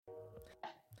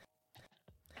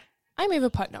I'm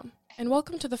Ava Putnam, and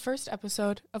welcome to the first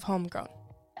episode of Homegrown.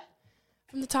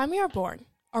 From the time we are born,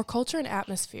 our culture and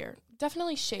atmosphere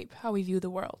definitely shape how we view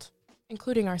the world,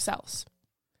 including ourselves.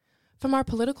 From our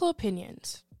political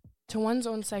opinions, to one's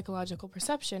own psychological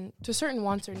perception, to certain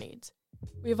wants or needs,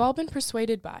 we have all been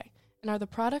persuaded by and are the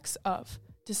products of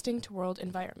distinct world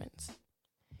environments.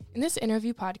 In this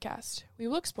interview podcast, we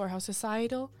will explore how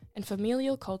societal and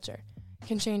familial culture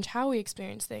can change how we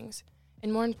experience things,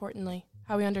 and more importantly,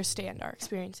 how we understand our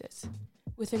experiences,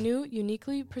 with a new,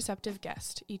 uniquely perceptive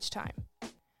guest each time.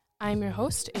 I am your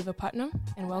host, Ava Putnam,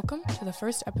 and welcome to the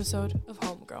first episode of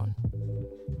Homegrown.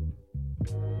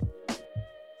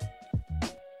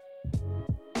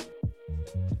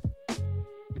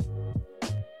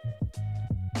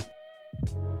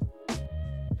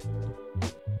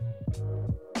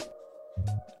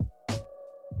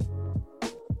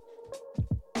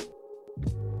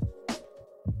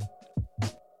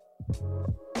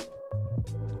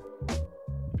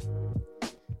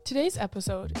 Today's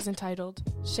episode is entitled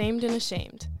Shamed and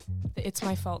Ashamed, the It's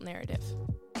My Fault narrative.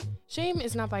 Shame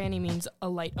is not by any means a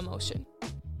light emotion.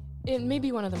 It may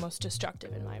be one of the most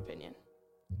destructive in my opinion.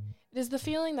 It is the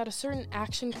feeling that a certain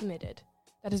action committed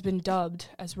that has been dubbed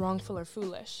as wrongful or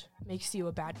foolish makes you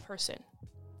a bad person,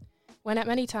 when at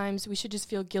many times we should just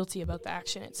feel guilty about the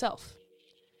action itself.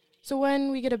 So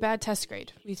when we get a bad test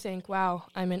grade, we think, wow,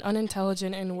 I'm an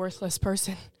unintelligent and worthless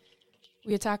person.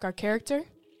 We attack our character,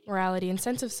 morality, and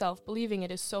sense of self, believing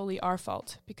it is solely our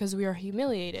fault because we are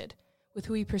humiliated with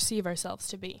who we perceive ourselves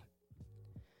to be.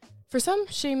 For some,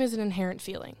 shame is an inherent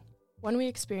feeling, one we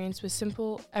experience with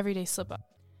simple, everyday slip-up.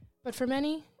 But for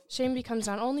many, shame becomes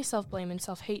not only self-blame and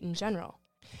self-hate in general,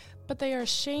 but they are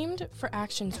ashamed for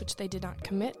actions which they did not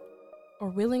commit or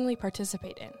willingly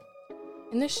participate in.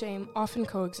 And this shame often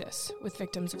coexists with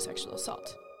victims of sexual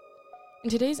assault. In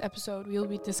today's episode, we will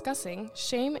be discussing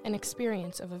shame and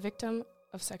experience of a victim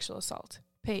of sexual assault,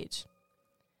 Paige.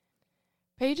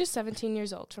 Paige is 17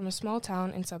 years old from a small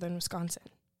town in southern Wisconsin.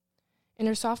 In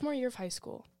her sophomore year of high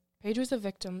school, Paige was a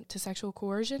victim to sexual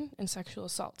coercion and sexual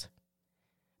assault.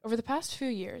 Over the past few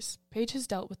years, Paige has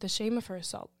dealt with the shame of her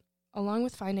assault, along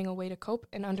with finding a way to cope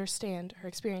and understand her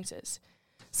experiences.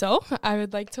 So, I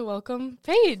would like to welcome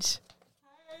Paige.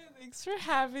 Hi, thanks for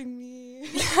having me.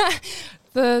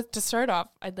 To start off,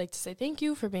 I'd like to say thank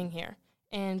you for being here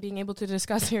and being able to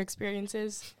discuss your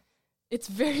experiences. It's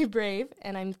very brave,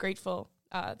 and I'm grateful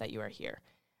that you are here.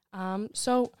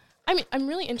 So, I'm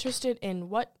really interested in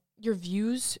what your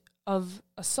views of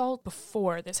assault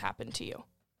before this happened to you.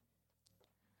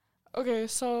 Okay,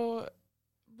 so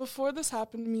before this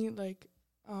happened to me,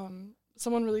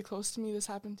 someone really close to me this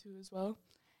happened to as well.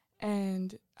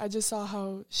 And I just saw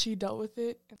how she dealt with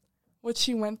it, what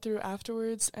she went through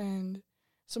afterwards. And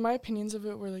so my opinions of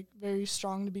it were, very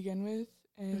strong to begin with.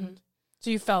 And So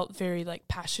you felt very,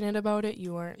 passionate about it?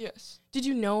 You weren't? Yes. Did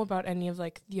you know about any of,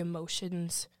 the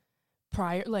emotions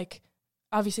prior?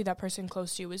 Obviously that person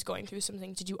close to you was going through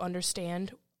something. Did you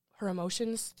understand her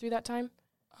emotions through that time?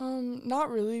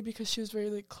 Not really, because she was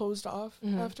very, closed off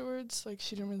afterwards.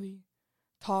 She didn't really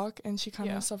talk, and she kind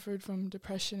of suffered from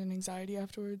depression and anxiety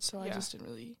afterwards, so I just didn't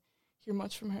really hear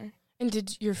much from her. And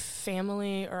did your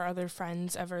family or other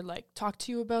friends ever, talk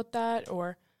to you about that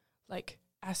or,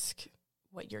 ask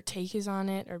what your take is on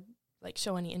it or,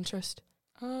 show any interest?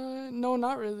 No,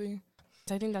 not really.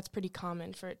 I think that's pretty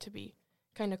common for it to be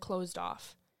kind of closed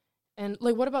off. And,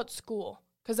 what about school?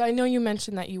 Because I know you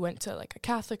mentioned that you went to, a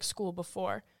Catholic school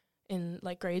before in,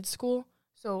 grade school.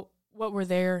 So what were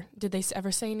did they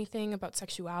ever say anything about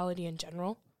sexuality in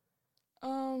general?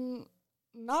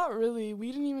 Not really.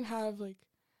 We didn't even have,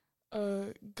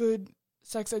 a good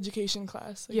sex education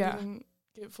class. We didn't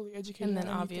get fully educated. And then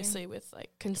obviously with,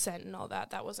 consent and all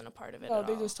that wasn't a part of it at all. No,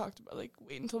 they just talked about,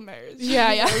 wait until marriage.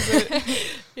 Yeah. That was it.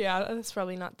 Yeah, that's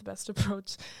probably not the best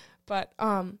approach. But,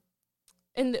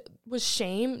 and was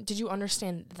shame, did you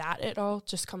understand that at all,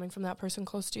 just coming from that person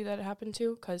close to you that it happened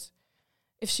to? Because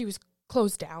if she was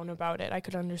closed down about it, I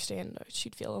could understand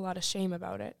she'd feel a lot of shame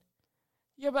about it.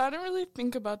 Yeah, but I didn't really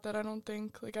think about that, I don't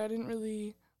think. I didn't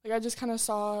really, I just kind of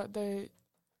saw that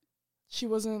she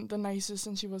wasn't the nicest,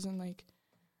 and she wasn't,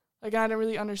 I didn't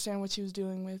really understand what she was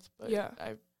dealing with. But yeah.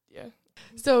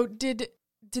 So did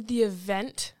the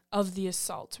event of the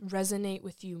assault resonate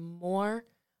with you more,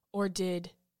 or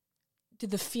did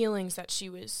the feelings that she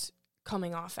was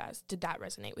coming off as, did that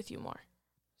resonate with you more?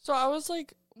 So I was,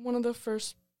 one of the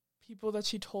first people that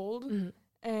she told,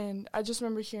 and I just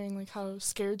remember hearing, how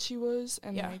scared she was,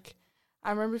 and, I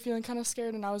remember feeling kind of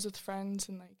scared, and I was with friends,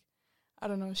 and, I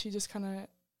don't know, she just kind of,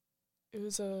 it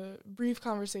was a brief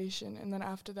conversation, and then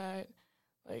after that,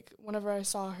 whenever I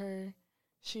saw her,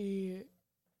 she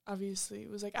obviously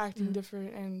was like acting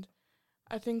different, and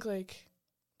I think like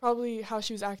probably how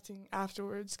she was acting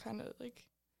afterwards kind of like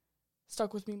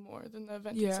stuck with me more than the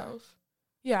event itself.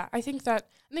 Yeah, I think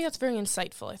that's very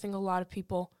insightful. I think a lot of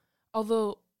people,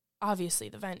 although obviously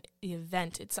the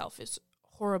event itself is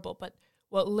horrible, but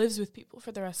what lives with people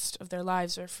for the rest of their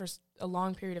lives or for a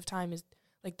long period of time is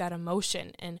like that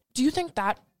emotion. And do you think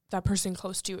that person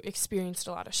close to you experienced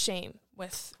a lot of shame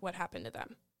with what happened to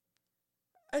them?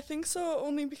 I think so,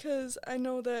 only because I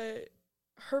know that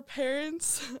her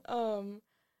parents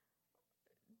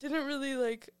didn't really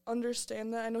like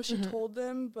understand that. I know she told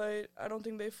them, but I don't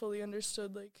think they fully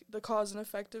understood like the cause and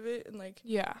effect of it and like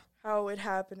how it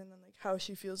happened and then like how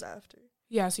she feels after.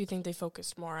 Yeah, so you think they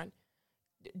focused more on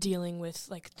dealing with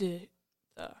like the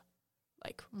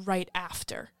like right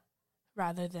after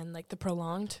rather than like the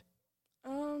prolonged?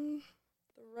 The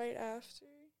right after.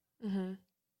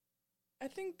 I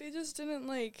think they just didn't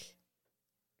like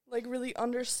really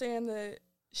understand that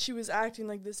she was acting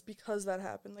like this because that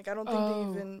happened. Like I don't think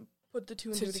they even put the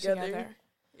two and two together.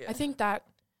 Yeah. I think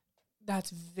that's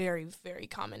very, very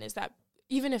common, is that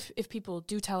even if people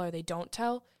do tell or they don't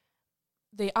tell,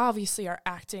 they obviously are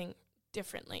acting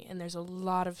differently, and there's a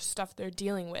lot of stuff they're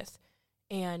dealing with.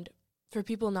 And for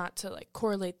people not to like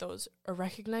correlate those or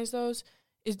recognize those,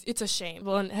 it's a shame.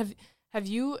 Well, and have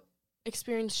you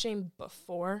experienced shame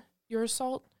before your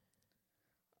assault?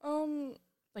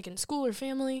 Like in school or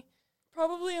family?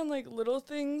 Probably on like little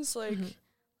things, like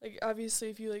like obviously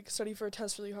if you like study for a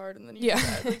test really hard and then you do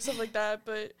that, like stuff like that.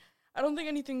 But I don't think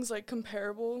anything's like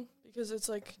comparable, because it's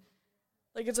like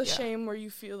it's a shame where you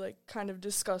feel like kind of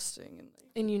disgusting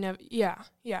and you never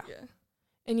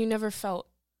and you never felt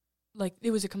like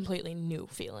it was a completely new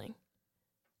feeling.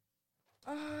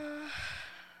 I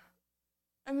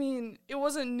mean, it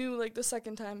wasn't new like the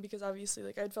second time, because obviously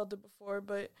like I'd felt it before,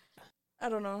 but I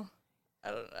don't know.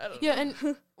 I don't know. And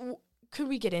could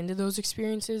we get into those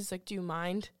experiences? Like, do you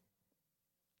mind?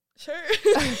 Sure.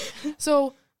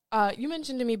 So, you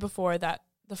mentioned to me before that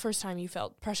the first time you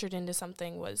felt pressured into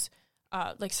something was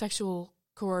like sexual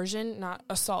coercion, not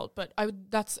assault, but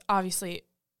that's obviously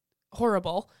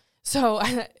horrible. So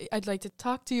I'd like to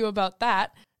talk to you about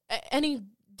that. Any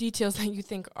details that you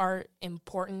think are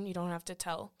important? You don't have to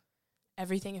tell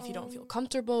everything if you don't feel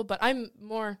comfortable, but I'm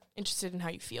more interested in how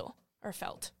you feel or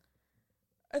felt.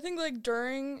 I think like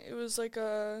during, it was like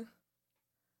a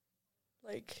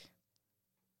like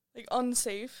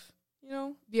unsafe, you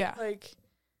know? Yeah. Like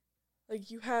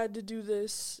you had to do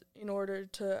this in order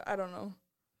to, I don't know,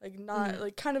 like not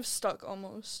like kind of stuck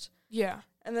almost. Yeah.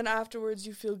 And then afterwards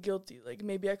you feel guilty, like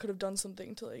maybe I could have done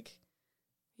something to like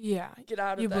get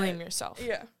out of that. You blame yourself.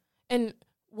 Yeah. And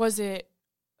was it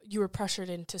you were pressured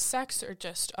into sex or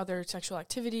just other sexual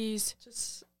activities?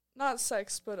 Just not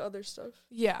sex, but other stuff.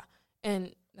 Yeah.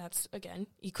 And that's, again,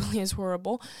 equally as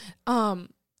horrible.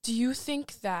 Do you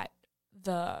think that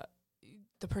the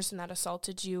person that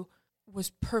assaulted you was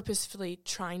purposefully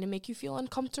trying to make you feel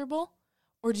uncomfortable?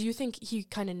 Or do you think he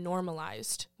kind of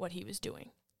normalized what he was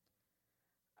doing?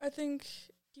 I think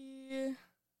he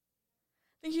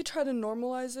tried to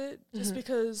normalize it, just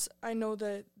because I know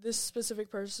that this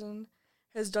specific person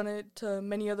has done it to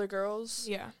many other girls.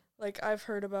 Yeah. Like, I've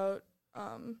heard about,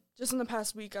 just in the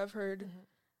past week, I've heard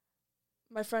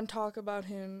my friend talk about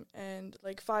him and,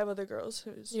 like, 5 other girls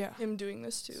who's him doing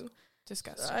this to.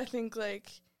 Disgusting. So I think, like,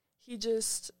 he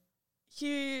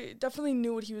definitely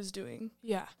knew what he was doing.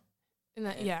 Yeah. And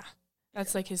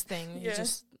that's, like, his thing. He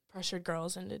just pressured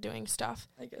girls into doing stuff.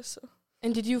 I guess so.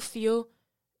 And did you feel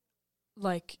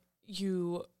like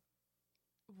you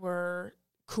were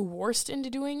coerced into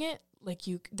doing it? Like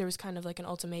there was kind of like an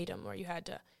ultimatum where you had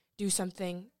to do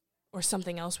something or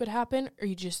something else would happen? Or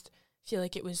you just feel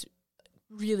like it was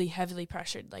really heavily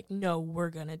pressured, like, no, we're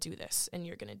going to do this and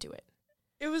you're going to do it?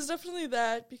 It was definitely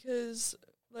that, because,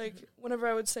 like, whenever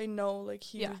I would say no, like,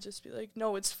 he would just be like,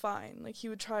 no, it's fine. Like, he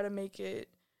would try to make it,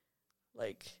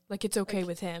 like it's okay, like,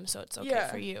 with him, so it's okay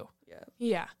for you. Yeah.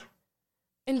 Yeah.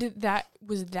 And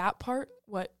was that part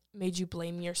what made you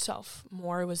blame yourself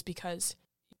more, was because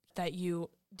that you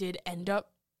did end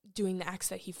up doing the acts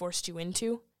that he forced you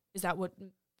into? Is that what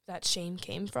that shame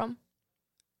came from?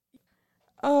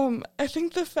 I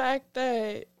think the fact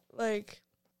that, like,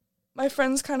 my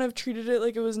friends kind of treated it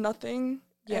like it was nothing.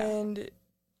 Yeah. And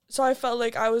so I felt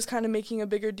like I was kind of making a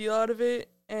bigger deal out of it.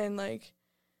 And, like,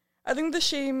 I think the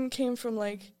shame came from,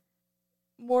 like,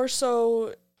 more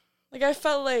so, like, I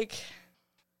felt like,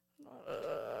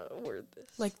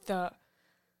 like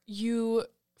you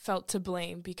felt to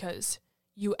blame because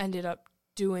you ended up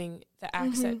doing the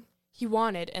acts that he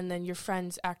wanted, and then your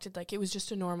friends acted like it was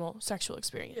just a normal sexual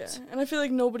experience. Yeah, and I feel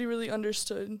like nobody really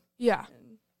understood. Yeah.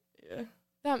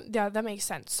 And, That makes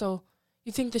sense. So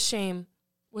you think the shame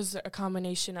was a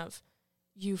combination of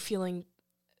you feeling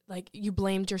like you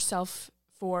blamed yourself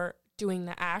for doing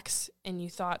the acts, and you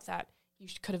thought that you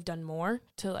could have done more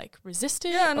to, like, resist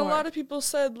it? Yeah, and a lot of people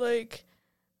said, like,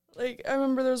 I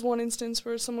remember there was one instance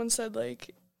where someone said,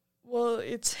 like, well,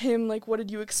 it's him, like, what did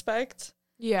you expect?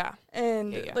 Yeah.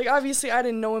 And, like, obviously I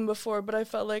didn't know him before, but I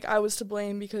felt like I was to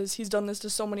blame because he's done this to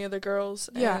so many other girls.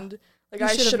 Yeah. And, like, You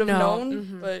I should have known,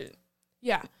 Mm-hmm. but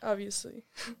yeah, obviously.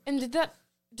 And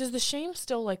does the shame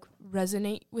still, like,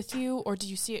 resonate with you, or do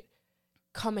you see it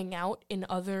coming out in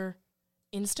other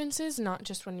instances, not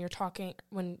just when you're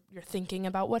thinking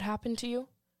about what happened to you?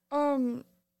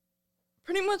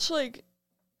 Pretty much, like,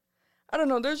 I don't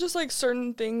know, there's just, like,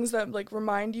 certain things that, like,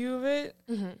 remind you of it.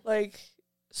 Mm-hmm. Like,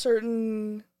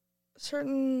 certain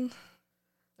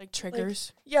Like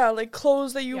triggers? like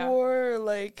clothes that you Yeah. wore, or,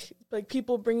 like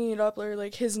people bringing it up, or,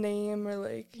 like, his name, or,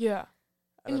 like, Yeah.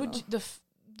 I And don't know.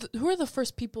 who are the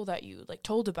first people that you, like,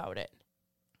 told about it?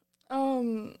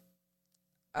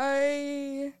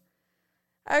 I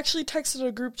actually texted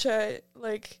a group chat,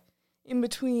 like, in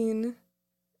between,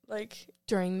 like,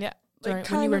 During when you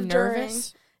kind were of during.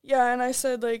 nervous? Yeah, and I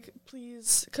said, like,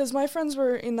 please, because my friends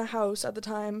were in the house at the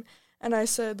time, and I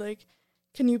said, like,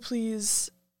 can you please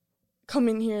come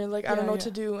in here? Like, I don't know what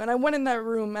to do. And I went in that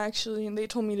room, actually, and they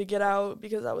told me to get out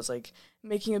because I was, like,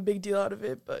 making a big deal out of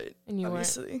it, but And you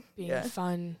obviously, weren't being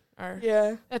fun?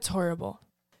 Yeah. That's horrible.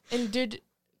 And do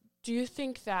you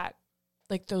think that,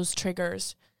 like, those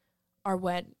triggers are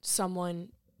when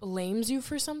someone blames you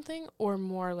for something, or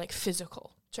more, like,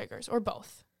 physical triggers, or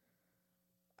both?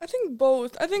 I think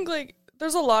both. I think, like,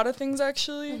 there's a lot of things,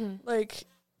 actually. Mm-hmm. Like,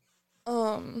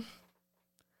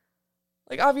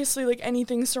 obviously, like,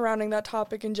 anything surrounding that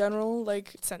topic in general,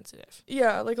 like, Sensitive.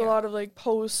 yeah, like, a lot of, like,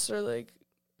 posts, or, like,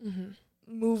 Mm-hmm.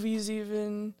 movies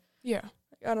even. Yeah.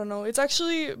 I don't know. It's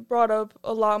actually brought up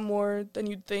a lot more than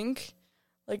you'd think.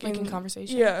 Like in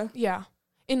conversation? Yeah. Yeah.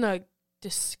 In a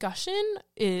discussion?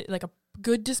 Like, a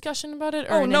good discussion about it?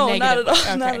 Or no, a not negative at all. way?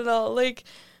 Okay. Not at all. Like,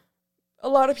 a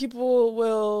lot of people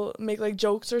will make, like,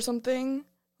 jokes or something.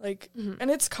 Like, Mm-hmm. and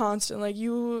it's constant. Like,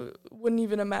 you wouldn't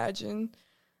even imagine.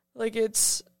 Like,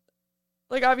 it's,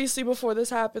 like, obviously before this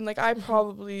happened, like, I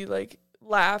probably, like,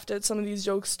 laughed at some of these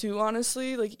jokes too,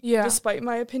 honestly. Like, despite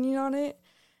my opinion on it.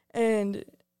 And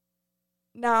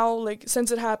now, like,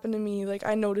 since it happened to me, like,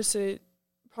 I notice it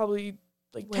probably,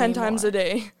 like, Way 10 times more. a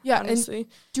day. Yeah, honestly. and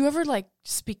do you ever, like,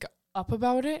 speak up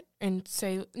about it and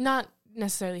say, not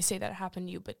necessarily say that it happened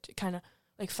to you, but kind of,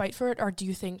 like, fight for it? Or do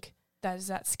you think does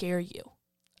that scare you?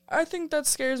 I think that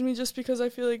scares me just because I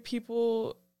feel like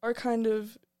people are kind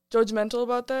of judgmental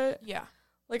about that. Yeah.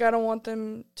 Like, I don't want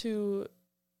them to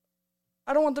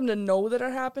know that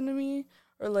it happened to me,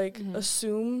 or, like,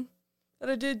 assume that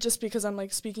it did just because I'm,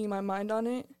 like, speaking my mind on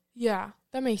it. Yeah,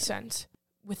 that makes sense.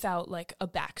 Without, like, a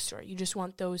backstory. You just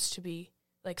want those to be,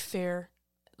 like, fair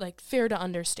to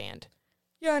understand.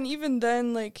 Yeah, and even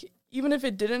then, like, even if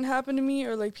it didn't happen to me,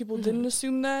 or, like, people didn't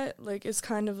assume that, like, it's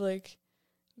kind of, like,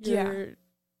 you're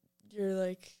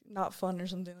like, not fun or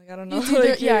something. Like, I don't know.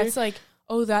 Like, it's like,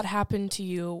 oh, that happened to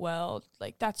you. Well,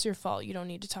 like, that's your fault. You don't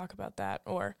need to talk about that.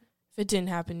 Or if it didn't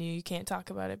happen to you, you can't talk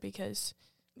about it because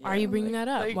why are you bringing that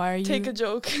up? Like, Why are you... Take a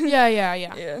joke.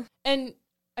 Yeah. And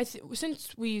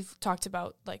since we've talked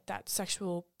about, like, that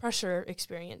sexual pressure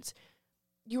experience,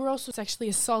 you were also sexually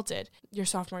assaulted your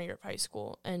sophomore year of high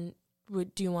school. And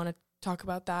do you want to talk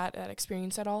about that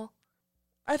experience at all?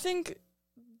 I think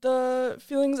the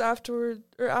feelings after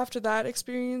that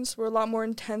experience were a lot more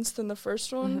intense than the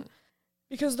first one.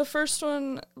 Because the first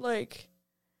one, like,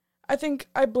 I think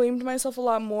I blamed myself a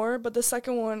lot more, but the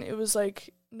second one, it was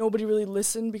like nobody really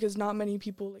listened because not many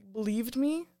people, like, believed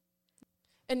me.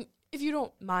 And if you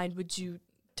don't mind, would you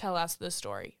tell us the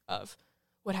story of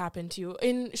what happened to you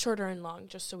in short or in long,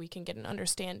 just so we can get an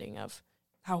understanding of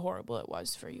how horrible it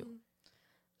was for you?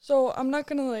 So I'm not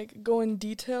gonna, like, go in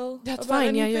detail. That's about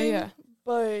fine. anything, Yeah.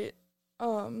 But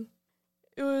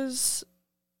it was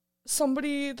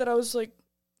somebody that I was, like,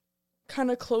 kind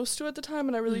of close to at the time,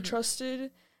 and I really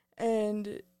trusted.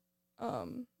 And I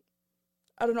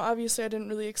don't know. Obviously, I didn't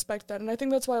really expect that, and I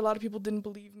think that's why a lot of people didn't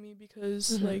believe me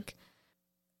because like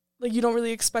you don't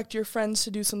really expect your friends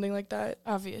to do something like that.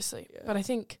 Obviously, but I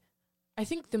think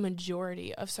the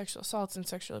majority of sexual assaults and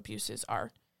sexual abuses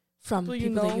are from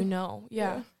people that you know.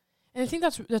 Yeah. And I think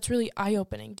that's really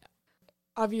eye-opening.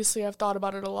 Obviously, I've thought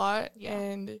about it a lot, Yeah.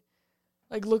 and,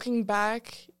 like, looking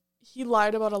back, he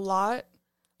lied about a lot.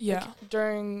 Yeah. Like,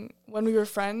 during when we were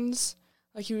friends,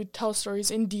 Like, he would tell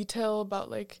stories in detail about,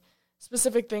 like,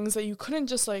 specific things that you couldn't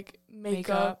just, like, make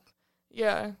up.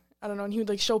 Yeah. I don't know. And he would,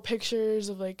 like, show pictures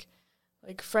of, like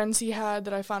friends he had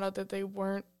that I found out that they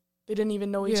didn't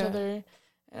even know each other.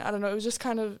 And I don't know. It was just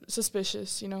kind of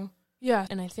suspicious, you know? Yeah.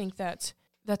 And I think that's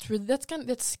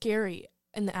scary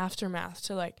in the aftermath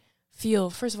to, like, feel,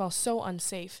 first of all, so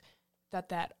unsafe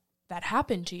that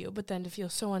happened to you, but then to feel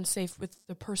so unsafe with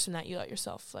the person that you let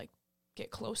yourself, like,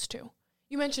 get close to.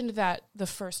 You mentioned that the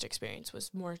first experience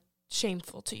was more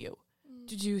shameful to you.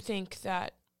 Did you think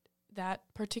that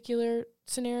particular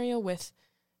scenario with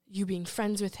you being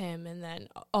friends with him and then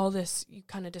all this, you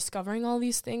kind of discovering all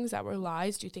these things that were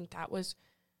lies, do you think that was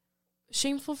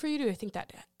shameful for you? Do you think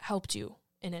that helped you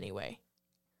in any way?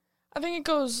 I think it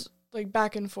goes, like,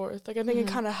 back and forth. Like, I think it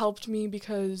kind of helped me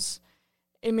because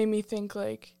it made me think,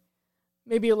 like,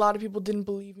 maybe a lot of people didn't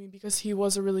believe me because he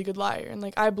was a really good liar. And,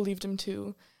 like, I believed him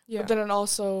too. Yeah. But then it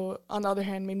also, on the other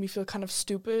hand, made me feel kind of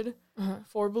stupid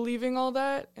for believing all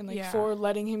that and, like, for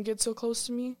letting him get so close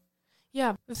to me.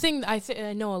 Yeah. The thing, I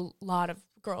know a lot of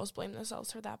girls blame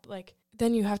themselves for that, but, like,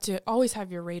 then you have to always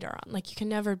have your radar on. Like, you can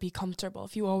never be comfortable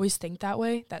if you always think that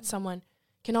way, that someone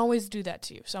can always do that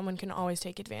to you. Someone can always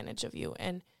take advantage of you,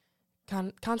 and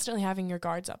constantly having your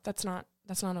guards up. That's not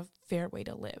a fair way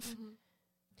to live. Mm-hmm.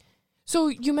 So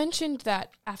you mentioned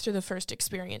that after the first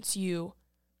experience, you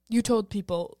told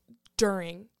people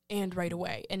during and right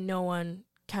away, and no one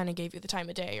kind of gave you the time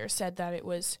of day or said that it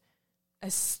was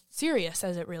as serious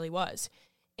as it really was.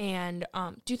 And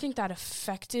do you think that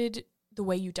affected the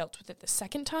way you dealt with it the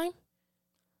second time?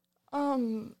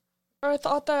 I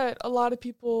thought that a lot of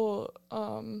people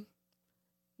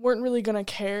weren't really going to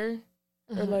care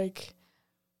or, like,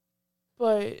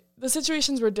 but the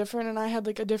situations were different, and I had,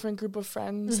 like, a different group of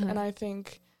friends, and I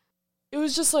think it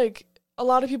was just, like, a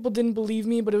lot of people didn't believe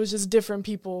me, but it was just different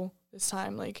people this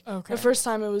time. Like, the first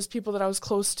time it was people that I was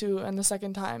close to, and the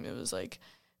second time it was, like,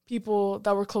 people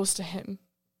that were close to him.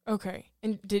 Okay.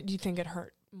 And did you think it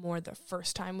hurt more the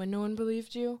first time when no one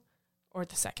believed you, or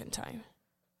the second time?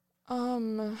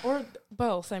 Or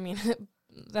both. I mean,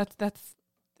 that's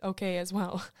okay as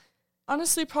well.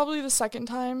 Honestly, probably the second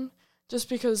time, just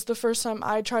because the first time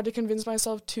I tried to convince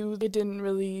myself too, it didn't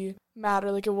really matter.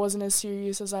 Like, it wasn't as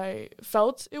serious as I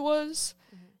felt it was.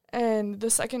 Mm-hmm. And the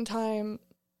second time,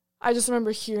 I just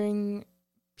remember hearing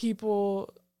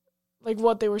people, like,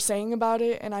 what they were saying about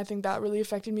it, and I think that really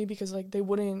affected me because, like, they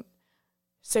wouldn't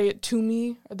say it to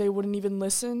me, or they wouldn't even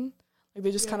listen. Like,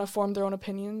 they just kind of formed their own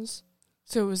opinions.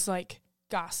 So it was like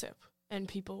gossip, and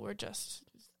people were just...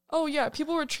 Oh, yeah,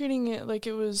 people were treating it like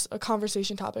it was a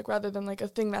conversation topic rather than, like, a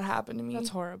thing that happened to me. That's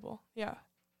horrible, yeah.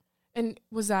 And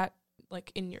was that,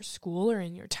 like, in your school or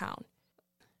in your town?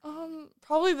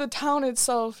 Probably the town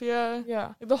itself, yeah.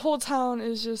 Yeah. The whole town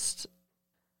is just...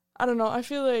 I don't know, I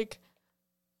feel like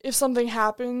if something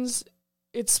happens,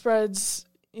 it spreads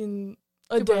in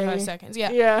a day. 5 seconds,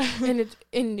 yeah. Yeah.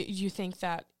 And you think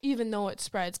that even though it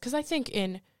spreads... Because I think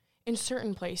in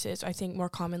certain places, I think more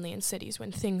commonly in cities,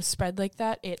 when things spread like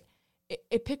that,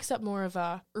 it picks up more of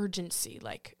a urgency,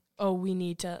 like, oh, we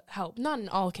need to help. Not in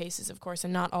all cases, of course,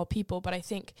 and not all people, but I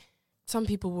think some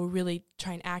people will really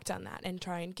try and act on that and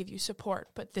try and give you support.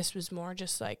 But this was more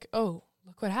just like, oh,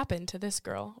 look what happened to this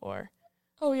girl, or...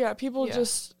 Oh, yeah, people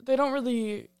just, they don't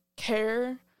really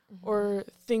care or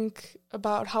think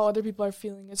about how other people are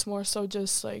feeling. It's more so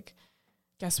just, like...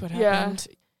 Guess what happened?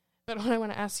 Yeah. But what I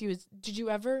want to ask you is, did you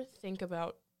ever think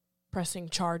about pressing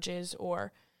charges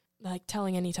or, like,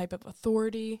 telling any type of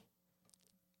authority?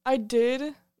 I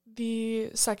did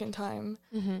the second time.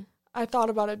 Mm-hmm. I thought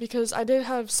about it because I did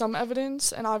have some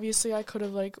evidence, and obviously I could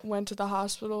have, like, went to the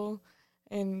hospital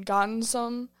and gotten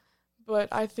some, but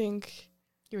I think...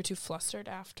 You were too flustered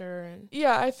after? And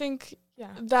yeah, I think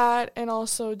that, and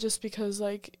also just because,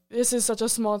 like, this is such a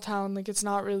small town, like, it's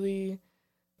not really...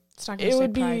 It's not going to stay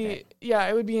private. Yeah,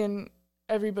 it would be in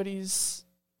everybody's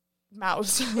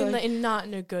mouths. in not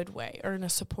in a good way or in a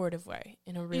supportive way,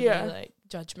 in a really like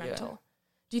judgmental. Yeah.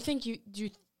 Do you think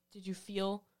did you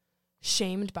feel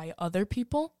shamed by other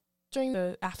people during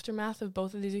the aftermath of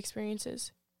both of these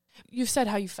experiences? You've said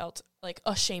how you felt, like,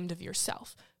 ashamed of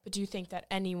yourself, but do you think that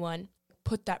anyone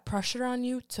put that pressure on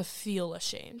you to feel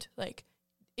ashamed? Like,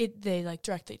 they, like,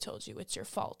 directly told you it's your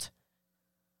fault?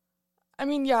 I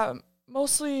mean, yeah,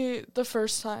 mostly the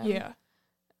first time. Yeah.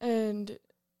 And,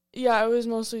 yeah, it was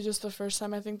mostly just the first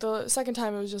time. I think the second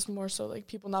time it was just more so, like,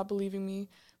 people not believing me.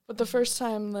 But the first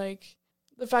time, like,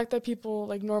 the fact that people,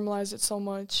 like, normalized it so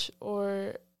much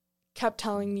or kept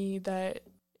telling me that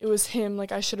it was him,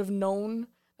 like, I should have known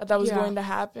that was going to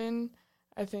happen,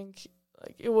 I think,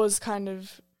 like, it was kind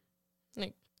of...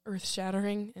 like,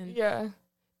 earth-shattering. And yeah.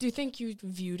 Do you think you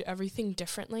viewed everything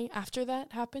differently after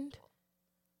that happened?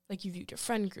 Like you viewed your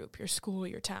friend group, your school,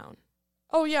 your town.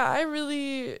 Oh, yeah, I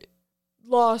really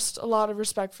lost a lot of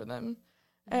respect for them.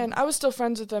 And I was still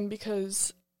friends with them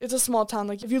because it's a small town.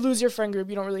 Like, if you lose your friend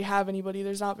group, you don't really have anybody.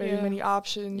 There's not very many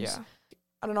options. Yeah.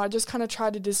 I don't know. I just kind of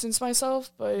tried to distance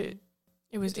myself, but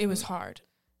it was hard.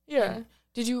 Yeah. And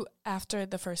did you, after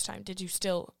the first time, did you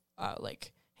still,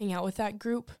 hang out with that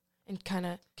group? And kind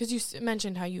of, because you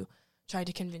mentioned how you tried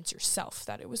to convince yourself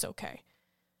that it was okay.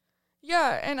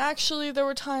 Yeah, and actually there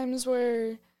were times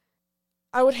where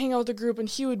I would hang out with the group and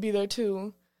he would be there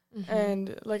too. Mm-hmm.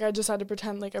 And, like, I just had to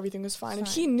pretend like everything was fine. And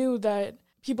he knew that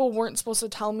people weren't supposed to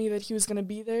tell me that he was going to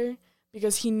be there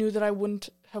because he knew that I wouldn't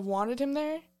have wanted him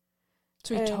there.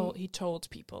 So he told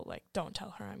people, like, don't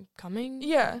tell her I'm coming?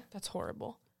 Yeah. That's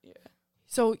horrible. Yeah.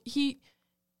 So he's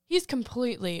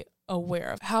completely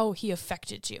aware of how he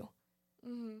affected you.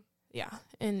 Mm-hmm. Yeah,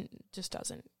 and just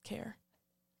doesn't care.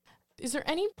 Is there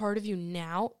any part of you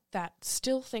now that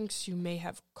still thinks you may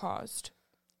have caused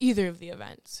either of the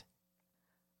events?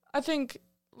 I think,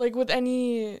 like, with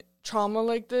any trauma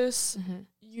like this,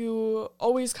 you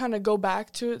always kind of go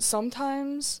back to it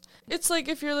sometimes. It's like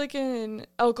if you're, like, an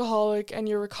alcoholic and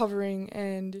you're recovering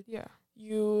and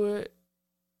you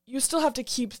still have to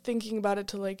keep thinking about it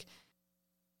to, like,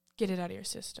 get it out of your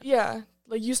system. Yeah.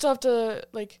 Like, you still have to,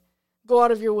 like, go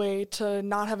out of your way to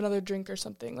not have another drink or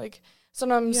something. Like,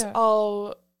 sometimes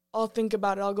I'll think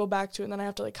about it, I'll go back to it, and then I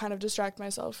have to, like, kind of distract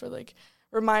myself or, like,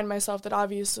 remind myself that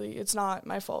obviously it's not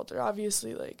my fault, or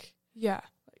obviously, like... Yeah.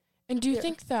 And do you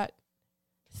think that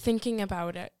thinking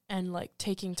about it and, like,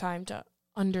 taking time to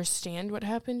understand what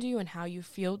happened to you and how you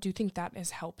feel, do you think that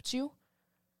has helped you?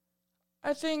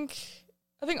 I think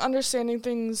understanding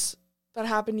things that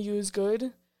happen to you is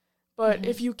good, but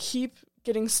if you keep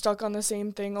getting stuck on the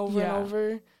same thing over and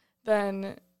over,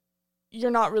 then you're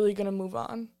not really going to move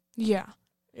on. Yeah.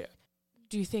 Yeah.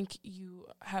 Do you think you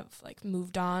have, like,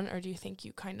 moved on, or do you think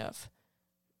you kind of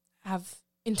have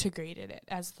integrated it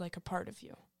as, like, a part of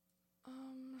you?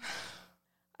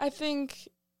 I think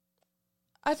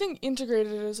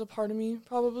integrated it as a part of me,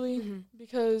 probably,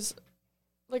 because,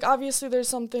 like, obviously there's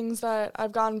some things that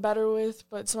I've gotten better with,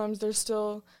 but sometimes there's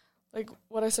still, like,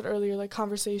 what I said earlier, like,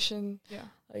 conversation. Yeah.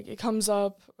 Like, it comes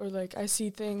up, or, like, I see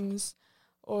things,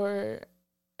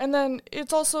 and then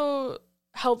it's also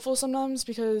helpful sometimes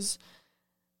because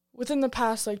within the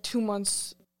past, like, 2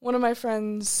 months, one of my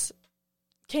friends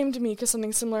came to me because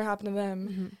something similar happened to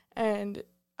them, and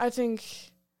I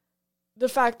think the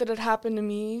fact that it happened to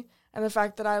me and the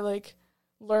fact that I, like,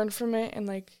 learned from it and,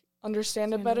 like,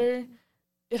 understand it better,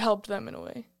 it helped them in a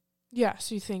way. Yeah,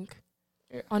 so you think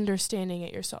understanding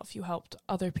it yourself, you helped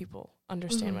other people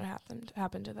understand what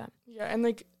happened to them. Yeah, and,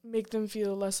 like, make them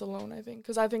feel less alone, I think,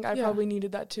 because I think I probably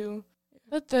needed that too.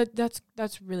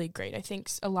 That's really great. I think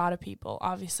a lot of people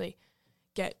obviously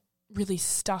get really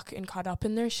stuck and caught up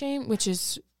in their shame, which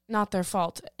is not their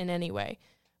fault in any way,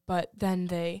 but then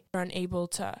they are unable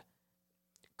to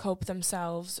cope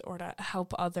themselves or to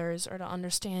help others or to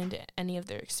understand any of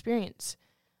their experience.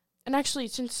 And actually,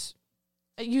 since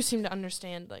you seem to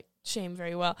understand, like, shame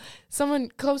very well, someone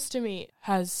close to me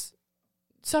has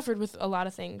suffered with a lot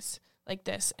of things like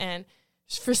this, and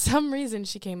for some reason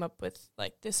she came up with,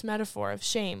 like, this metaphor of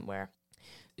shame where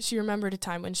she remembered a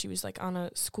time when she was, like, on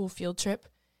a school field trip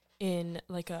in,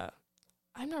 like,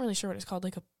 I'm not really sure what it's called,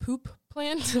 like a poop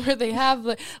plant where they have,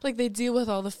 like they deal with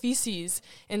all the feces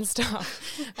and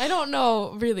stuff. I don't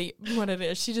know really what it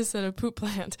is. She just said a poop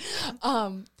plant.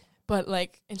 But,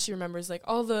 like, and she remembers, like,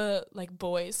 all the, like,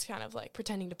 boys kind of, like,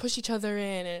 pretending to push each other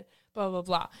in and blah, blah,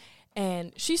 blah.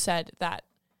 And she said that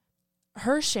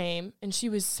her shame, and she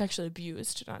was sexually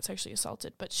abused, not sexually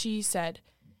assaulted, but she said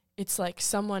it's like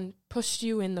someone pushed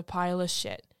you in the pile of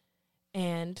shit,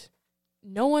 and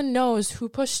no one knows who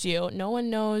pushed you. No one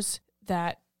knows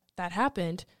that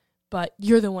happened, but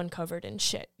you're the one covered in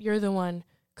shit. You're the one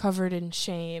covered in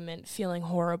shame and feeling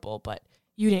horrible, but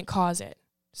you didn't cause it.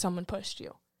 Someone pushed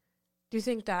you. Do you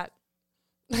think that,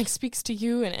 like, speaks to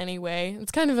you in any way?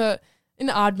 It's kind of an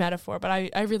odd metaphor, but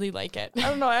I really like it. I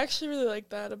don't know. I actually really like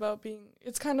that about being,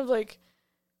 it's kind of like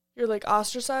you're, like,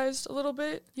 ostracized a little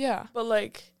bit. Yeah. But,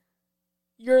 like,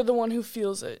 you're the one who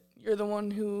feels it. You're the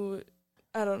one who,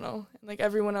 I don't know, like,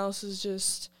 everyone else is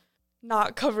just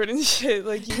not covered in shit.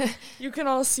 Like, you can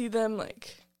all see them,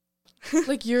 like...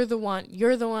 like, you're the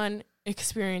one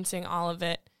experiencing all of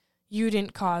it. You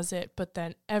didn't cause it, but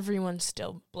then everyone's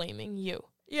still blaming you.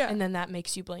 Yeah. And then that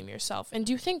makes you blame yourself. And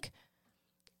do you think,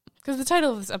 because the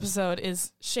title of this episode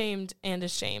is Shamed and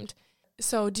Ashamed,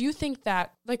 so do you think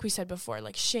that, like we said before,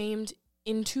 like, shamed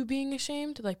into being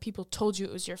ashamed? Like people told you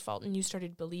it was your fault and you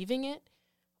started believing it?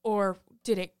 Or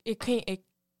did it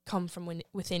come from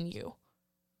within you?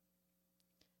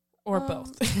 Or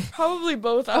both? Probably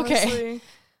both, honestly. Okay.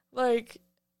 Like,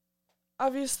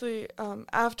 obviously,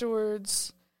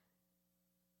 afterwards,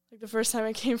 like the first time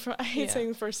it came from, I hate saying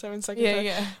the first time and second time.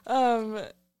 Yeah.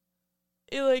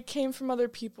 It like came from other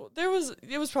people.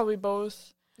 It was probably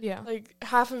both. Yeah. Like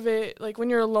half of it, like when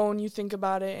you're alone, you think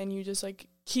about it and you just like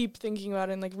keep thinking about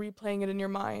it and like replaying it in your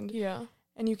mind. Yeah.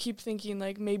 And you keep thinking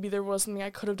like maybe there was something I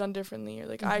could have done differently, or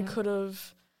like I could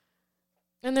have.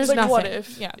 And there's like, nothing. What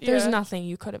if? Yeah. There's nothing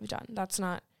you could have done. That's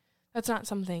not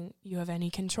something you have any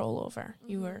control over.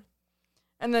 You were.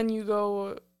 And then you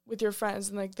go with your friends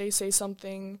and like they say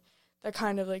something that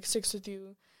kind of like sticks with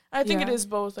you. I think it is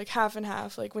both, like half and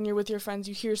half. Like when you're with your friends,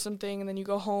 you hear something and then you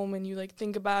go home and you like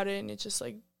think about it and it just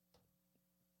like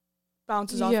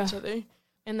bounces off each other.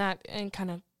 And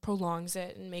kind of prolongs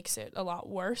it and makes it a lot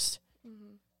worse.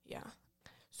 Mm-hmm. Yeah.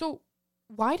 So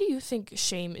why do you think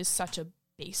shame is such a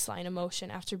baseline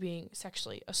emotion after being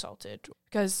sexually assaulted?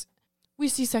 Because we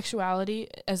see sexuality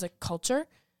as a culture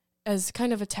as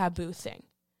kind of a taboo thing.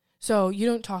 So you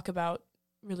don't talk about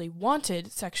really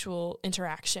wanted sexual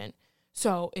interaction.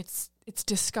 So it's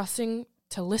disgusting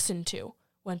to listen to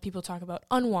when people talk about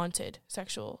unwanted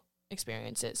sexual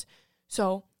experiences.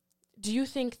 So do you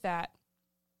think that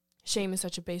shame is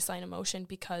such a baseline emotion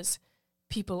because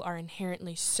people are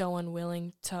inherently so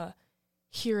unwilling to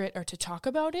hear it or to talk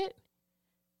about it?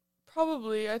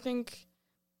 Probably. I think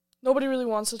nobody really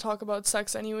wants to talk about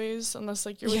sex anyways, unless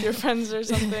like you're with your friends or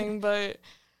something. But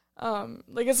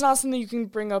like it's not something you can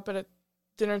bring up at a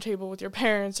dinner table with your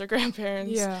parents or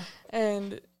grandparents. Yeah.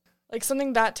 And like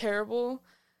something that terrible,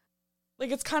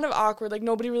 like it's kind of awkward. Like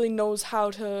nobody really knows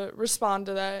how to respond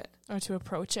to that. Or to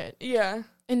approach it. Yeah.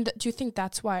 And do you think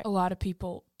that's why a lot of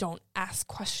people don't ask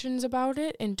questions about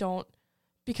it and don't,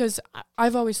 because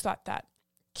I've always thought that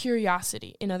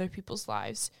curiosity in other people's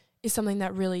lives is something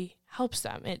that really helps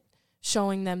them. It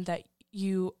showing them that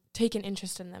you take an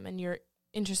interest in them and you're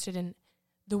interested in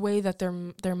the way that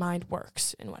their mind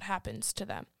works and what happens to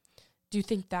them. Do you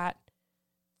think that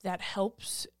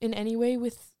helps in any way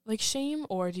with like shame,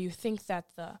 or do you think that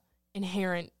the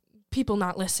inherent people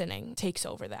not listening takes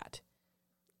over that?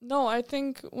 No, I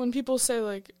think when people say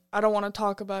like I don't want to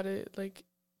talk about it, like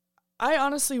I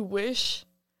honestly wish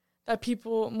that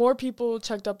more people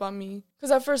checked up on me,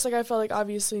 because at first like I felt like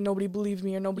obviously nobody believed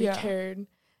me or nobody cared,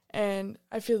 and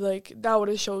I feel like that would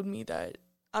have showed me that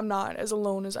I'm not as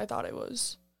alone as I thought I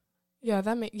was. Yeah,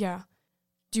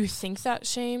 Do you think that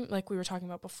shame, like we were talking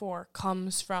about before,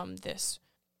 comes from this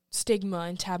stigma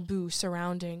and taboo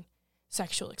surrounding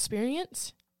sexual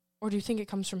experience? Or do you think it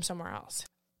comes from somewhere else?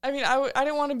 I mean, I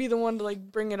didn't want to be the one to,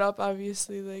 like, bring it up,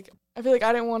 obviously. Like, I feel like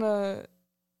I didn't want to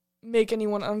make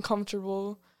anyone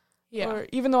uncomfortable. Yeah. Or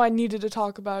even though I needed to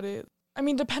talk about it. I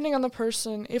mean, depending on the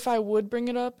person, if I would bring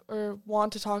it up or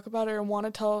want to talk about it or want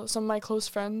to tell some of my close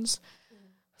friends,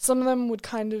 some of them would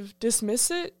kind of dismiss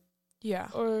it. Yeah.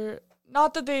 Or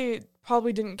not that they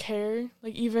probably didn't care.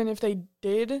 Like, even if they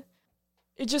did,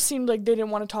 it just seemed like they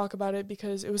didn't want to talk about it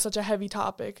because it was such a heavy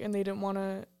topic and they didn't want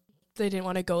to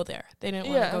go there. They didn't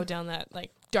want to go down that,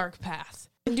 like, dark path.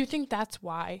 And do you think that's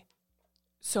why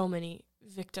so many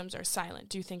victims are silent?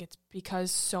 Do you think it's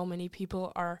because so many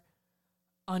people are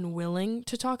unwilling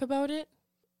to talk about it,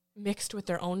 mixed with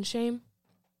their own shame?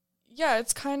 Yeah,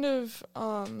 it's kind of,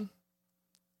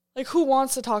 like, who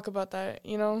wants to talk about that,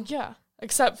 you know? Yeah.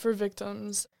 Except for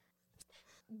victims.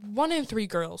 1 in 3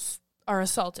 girls are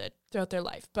assaulted throughout their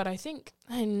life, but I think,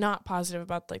 I'm not positive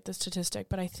about, like, the statistic,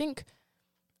 but I think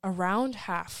around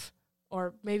half,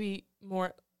 or maybe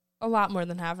more, a lot more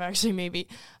than half, actually, maybe,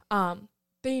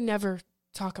 they never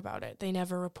talk about it. They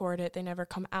never report it. They never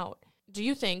come out. Do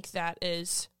you think that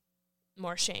is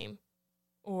more shame,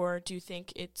 or do you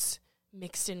think it's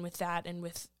mixed in with that and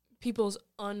with people's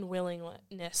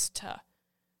unwillingness to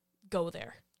go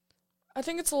there? I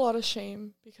think it's a lot of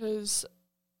shame, because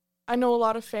I know a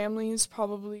lot of families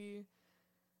probably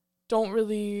won't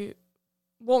really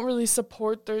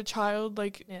support their child.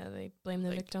 Like, yeah, they blame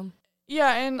the victim.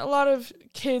 Yeah, and a lot of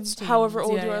kids, teens, however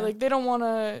old you are, like, they don't want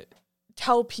to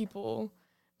tell people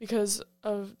because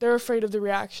they're afraid of the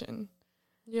reaction.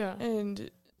 Yeah. And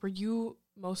were you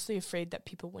mostly afraid that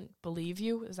people wouldn't believe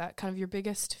you? Is that kind of your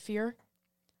biggest fear?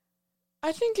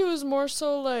 I think it was more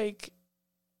so like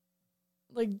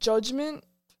judgment.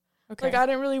 Okay. Like, I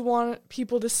didn't really want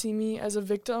people to see me as a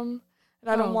victim, and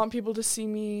I don't want people to see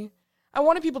me. I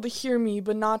wanted people to hear me,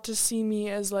 but not to see me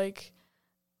as like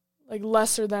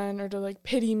lesser than, or to like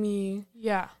pity me.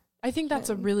 Yeah, I think that's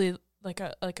a really like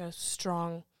a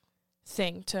strong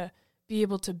thing to be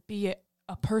able to be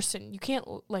a person. You can't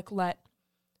like let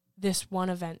this one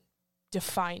event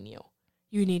define you.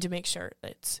 You need to make sure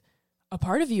that it's a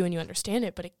part of you and you understand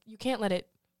it, but you can't let it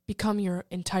become your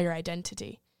entire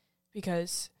identity,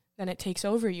 because then it takes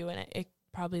over you, and it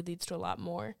probably leads to a lot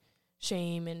more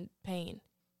shame and pain.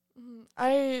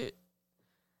 I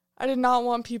did not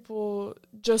want people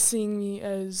just seeing me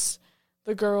as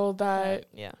the girl that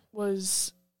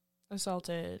was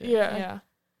assaulted. Yeah.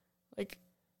 Like,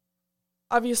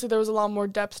 obviously there was a lot more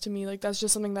depth to me. Like, that's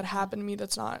just something that happened to me.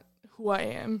 That's not who I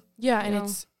am. Yeah,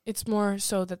 and it's more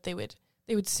so that they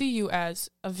would see you as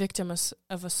a victim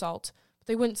of assault. But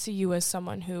they wouldn't see you as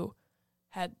someone who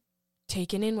had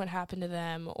taken in what happened to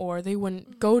them, or they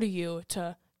wouldn't go to you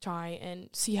to try and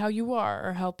see how you are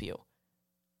or help you.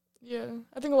 Yeah,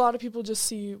 I think a lot of people just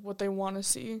see what they want to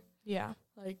see. Yeah.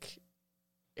 Like,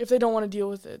 if they don't want to deal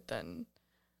with it, then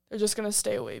they're just going to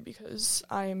stay away because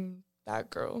I'm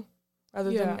that girl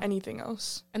rather than anything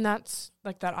else. And that's,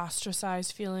 like, that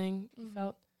ostracized feeling you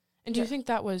felt. And do you think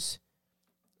that was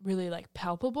really, like,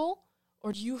 palpable?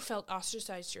 Or you felt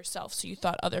ostracized yourself, so you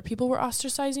thought other people were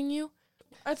ostracizing you?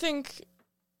 I think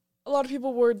a lot of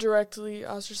people were directly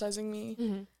ostracizing me.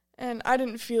 Mm-hmm. And I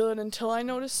didn't feel it until I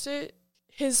noticed it.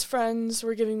 His friends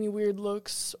were giving me weird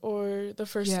looks, or the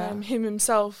first time, him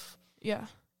himself. Yeah.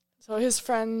 So his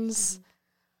friends,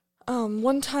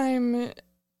 one time,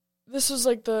 this was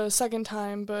like the second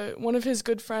time, but one of his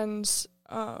good friends,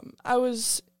 I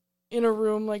was in a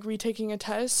room, like, retaking a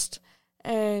test,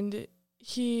 and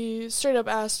he straight up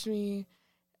asked me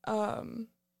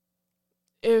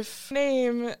if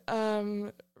name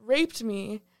raped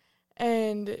me,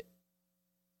 and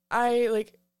I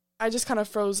just kind of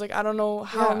froze. Like, I don't know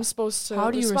how I'm supposed to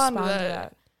respond to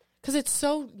that. Because it's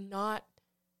so not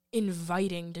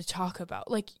inviting to talk about.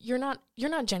 Like, you're not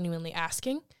genuinely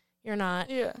asking. You're not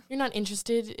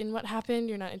interested in what happened.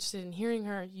 You're not interested in hearing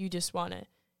her. You just want to.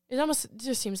 It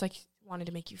just seems like he wanted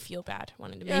to make you feel bad,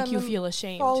 wanted to make you feel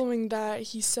ashamed. Following that,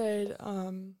 he said,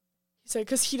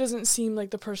 because he doesn't seem like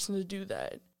the person to do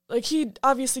that. Like, he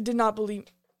obviously did not believe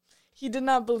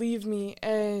me,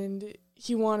 and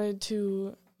he wanted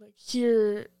to, like,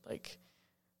 hear, like,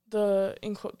 the,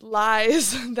 in quote,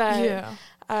 lies that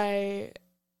I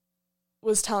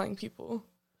was telling people.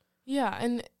 Yeah,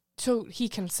 and so he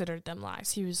considered them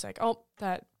lies. He was like, oh,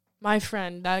 that, my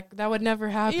friend, that would never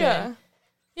happen. Yeah.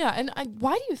 Yeah, and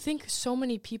why do you think so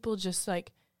many people just,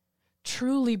 like,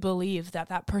 truly believe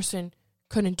that person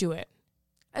couldn't do it?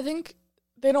 I think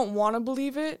they don't want to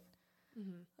believe it.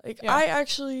 Mm-hmm. Like, I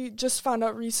actually just found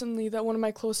out recently that one of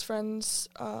my close friends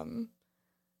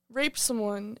raped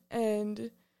someone,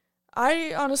 and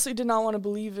I honestly did not want to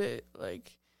believe it.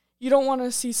 Like, you don't want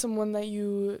to see someone that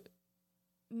you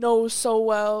know so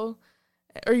well,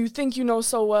 or you think you know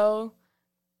so well,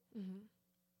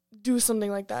 do something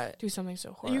like that. Do something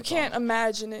so horrible. You can't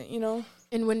imagine it, you know?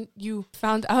 And when you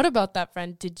found out about that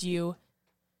friend, did you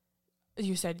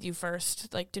said you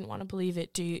first, like, didn't want to believe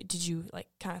it. Did you like,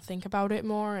 kind of think about it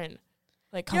more and,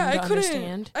 like, come to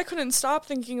understand? I couldn't stop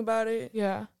thinking about it.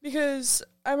 Yeah. Because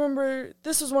I remember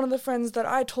this was one of the friends that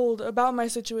I told about my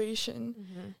situation.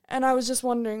 Mm-hmm. And I was just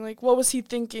wondering, like, what was he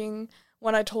thinking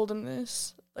when I told him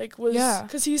this? Like,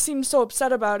 because he seemed so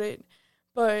upset about it.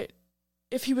 But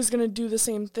if he was going to do the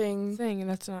same thing,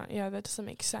 that's not, that doesn't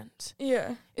make sense.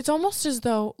 Yeah. It's almost as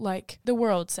though, like, the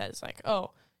world says, like,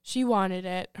 oh, she wanted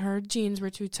it, her jeans were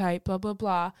too tight, blah, blah,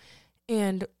 blah.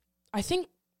 And I think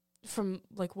from,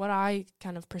 like, what I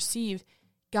kind of perceived,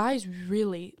 guys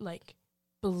really, like,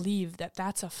 believe that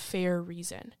that's a fair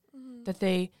reason. Mm-hmm. That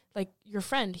they, like, your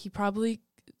friend, he probably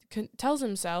tells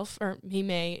himself, or he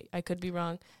may, I could be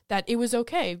wrong, that it was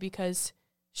okay because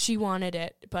she wanted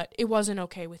it, but it wasn't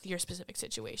okay with your specific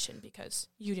situation because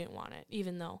you didn't want it,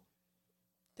 even though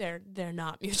they're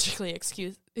not mutually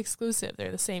exclusive.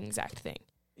 They're the same exact thing.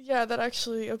 Yeah, that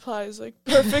actually applies, like,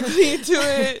 perfectly to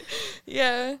it.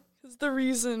 Yeah, because the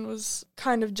reason was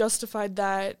kind of justified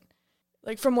that,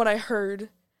 like, from what I heard,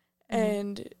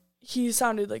 and he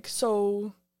sounded, like,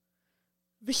 so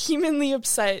vehemently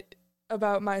upset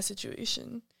about my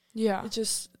situation. Yeah.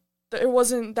 It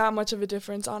wasn't that much of a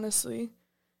difference, honestly.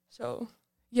 So.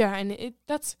 Yeah, and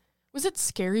was it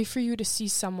scary for you to see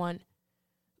someone,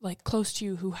 like, close to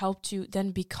you who helped you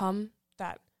then become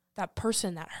that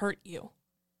person that hurt you?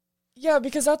 Yeah,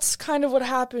 because that's kind of what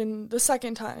happened the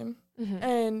second time. Mm-hmm.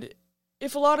 And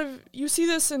if you see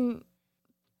this in,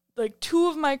 like, two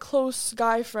of my close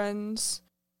guy friends,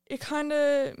 it kind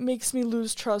of makes me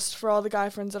lose trust for all the guy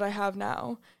friends that I have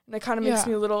now. And it kind of makes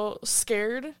me a little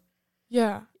scared.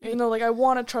 Yeah. Even though, like, I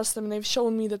want to trust them, and they've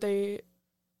shown me that they,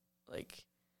 like,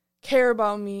 care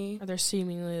about me. Or they're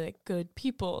seemingly, like, good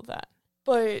people that...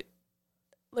 But,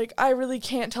 like, I really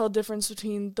can't tell a difference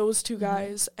between those two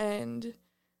guys and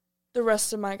the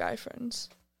rest of my guy friends.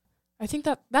 I think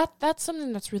that's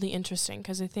something that's really interesting,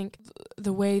 because I think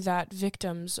the way that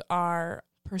victims are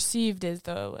perceived as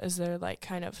they're, like,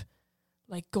 kind of,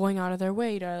 like, going out of their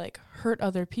way to, like, hurt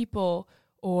other people,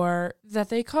 or that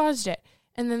they caused it.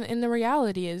 And then in the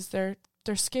reality is they're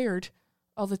scared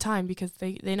all the time, because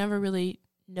they never really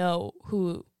know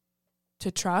who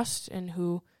to trust and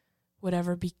who would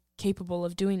ever be capable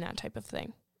of doing that type of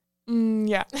thing.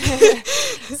 Yeah.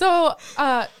 So,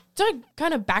 to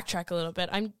kind of backtrack a little bit,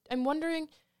 I'm wondering,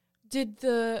 did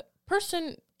the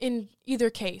person in either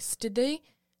case, did they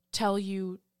tell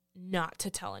you not to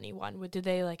tell anyone? Did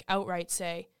they, like, outright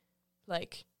say,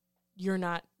 like, you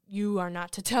are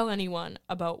not to tell anyone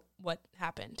about what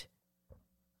happened?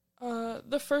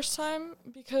 The first time,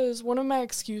 because one of my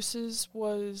excuses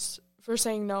was for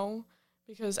saying no,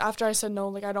 because after I said no,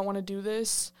 like, I don't want to do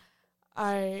this,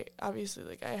 I obviously,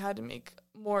 like, I had to make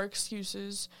more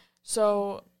excuses.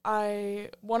 So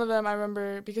one of them I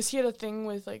remember, because he had a thing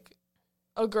with, like,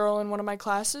 a girl in one of my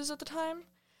classes at the time.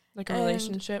 Like a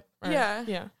relationship? Yeah.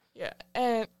 Yeah. Yeah.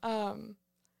 And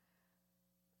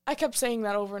I kept saying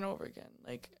that over and over again.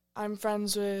 Like, I'm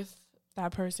friends with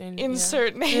that person.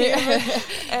 Insert name.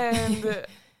 And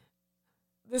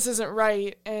this isn't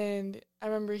right. And I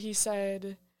remember he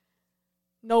said,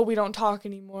 no, we don't talk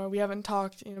anymore. We haven't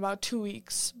talked in about 2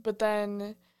 weeks. But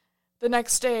then the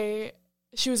next day,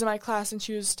 she was in my class and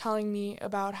she was telling me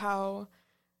about how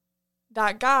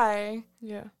that guy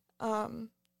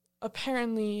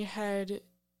apparently had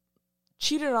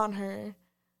cheated on her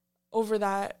over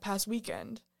that past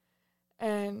weekend.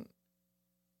 And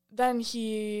then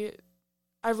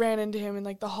I ran into him in,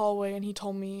 like, the hallway, and he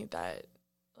told me that,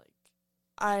 like,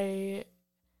 I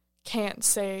can't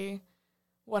say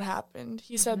what happened.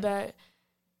 He said that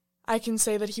I can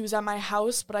say that he was at my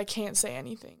house, but I can't say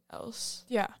anything else.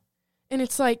 Yeah. And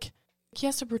it's like, he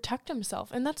has to protect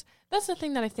himself. And that's the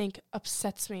thing that I think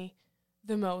upsets me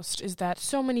the most, is that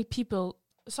so many people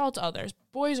assault others,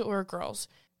 boys or girls,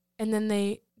 and then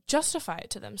they justify it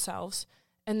to themselves,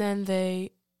 and then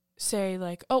they say,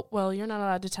 like, oh, well, you're not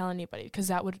allowed to tell anybody because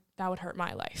that would hurt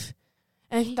my life.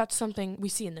 And I think that's something we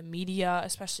see in the media,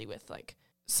 especially with, like,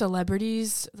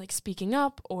 celebrities, like, speaking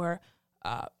up, or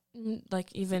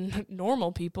like, even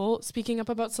normal people speaking up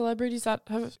about celebrities that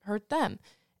have hurt them.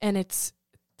 And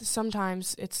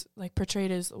sometimes it's like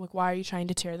portrayed as, like, why are you trying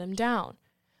to tear them down?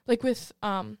 Like with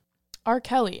R.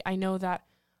 Kelly, I know that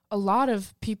a lot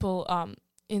of people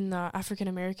in the African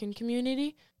American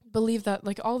community believe that,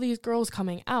 like, all these girls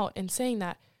coming out and saying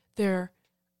that they're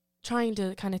trying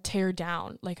to kind of tear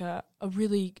down, like, a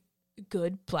really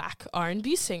good black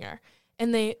R&B singer.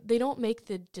 And they don't make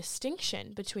the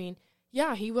distinction between,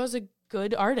 yeah, he was a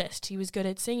good artist, he was good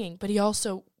at singing, but he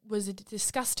also was a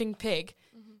disgusting pig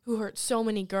who hurt so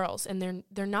many girls, and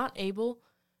they're not able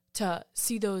to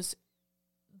see those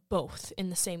both in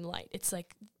the same light. It's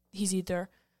like he's either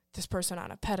this person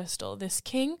on a pedestal, this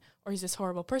king, or he's this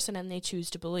horrible person, and they choose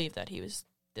to believe that he was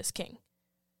this king.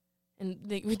 And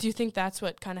do you think that's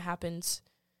what kind of happens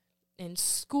in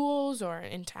schools or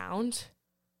in towns?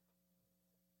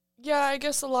 Yeah, I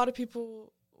guess a lot of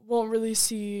people won't really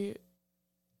see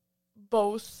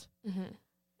both.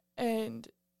 And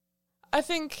I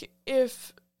think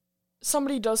if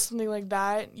somebody does something like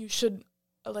that, you should,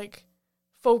 like,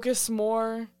 focus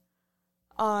more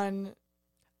on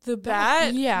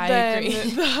that yeah, than I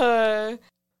agree. the,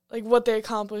 like, what they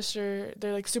accomplished, or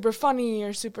they're, like, super funny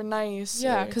or super nice.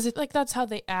 Yeah, because like, that's how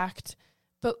they act.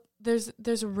 But there's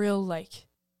a real, like,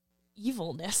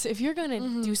 evilness. If you're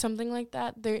gonna do something like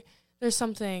that, there's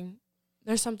something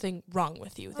wrong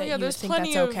with you that you would think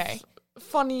that's okay.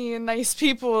 Funny and nice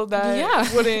people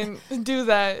that wouldn't do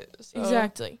that. So.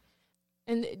 Exactly.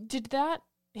 And did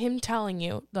him telling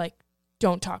you, like,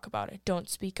 don't talk about it, don't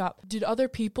speak up, did other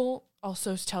people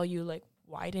also tell you, like,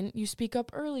 why didn't you speak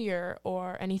up earlier,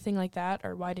 or anything like that,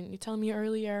 or why didn't you tell me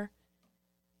earlier?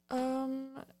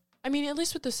 I mean, at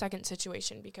least with the second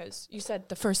situation, because you said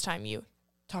the first time you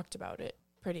talked about it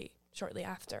pretty shortly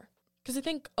after. Because I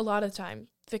think a lot of the time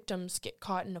victims get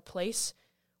caught in a place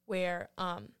where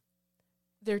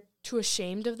they're too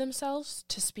ashamed of themselves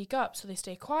to speak up, so they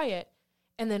stay quiet.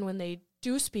 And then when they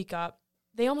do speak up,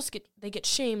 they get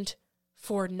shamed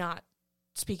for not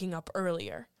speaking up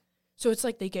earlier. So it's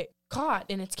like they get caught,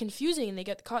 and it's confusing, and they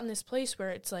get caught in this place where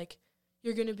it's like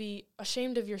you're going to be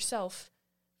ashamed of yourself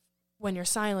when you're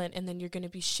silent, and then you're going to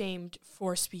be shamed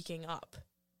for speaking up.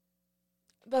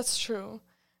 That's true.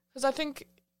 Because I think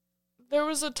there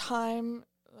was a time,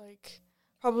 like,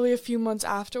 probably a few months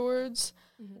afterwards,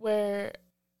 where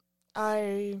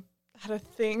I had a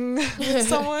thing with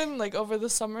someone, like, over the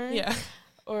summer. Yeah.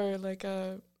 Or, like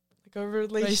a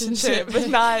relationship, but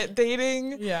not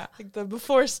dating. Yeah. Like, the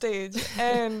before stage.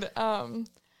 And I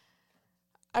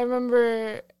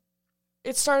remember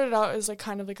it started out as, like,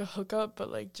 kind of like a hookup,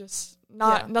 but, like, just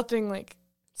nothing, like,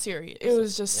 serious. It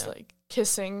was just, like,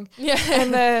 kissing. Yeah.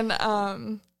 And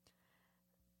then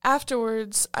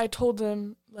afterwards, I told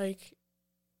them, like,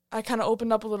 I kind of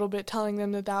opened up a little bit, telling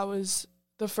them that was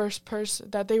the first person,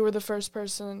 that they were the first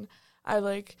person I,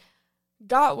 like,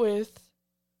 got with,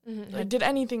 like, did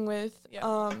anything with,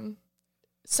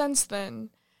 since then.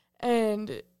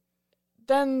 And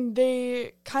then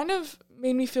they kind of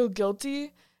made me feel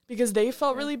guilty because they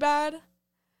felt really bad.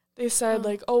 They said,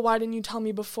 like, oh, why didn't you tell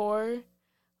me before?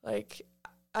 Like,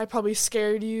 I probably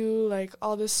scared you, like,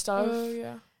 all this stuff. Oh,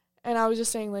 yeah. And I was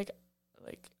just saying, like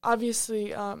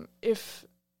obviously,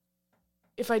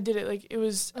 if I did it, like, it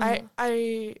was,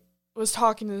 I was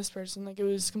talking to this person, like, it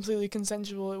was completely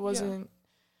consensual. It wasn't,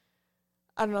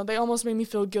 I don't know, they almost made me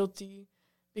feel guilty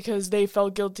because they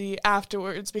felt guilty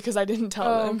afterwards because I didn't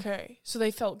tell them. Okay. So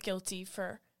they felt guilty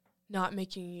for not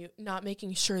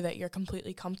making sure that you're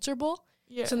completely comfortable.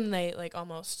 Yeah. So then they, like,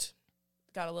 almost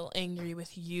got a little angry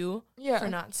with you for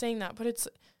not saying that. But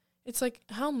it's like,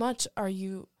 how much are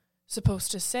you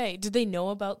supposed to say? Did they know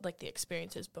about, like, the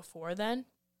experiences before then?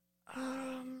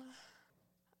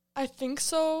 I think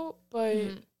so, but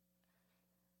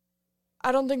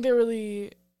I don't think they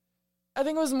really, I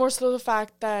think it was more so the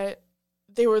fact that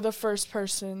they were the first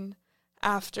person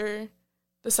after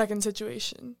the second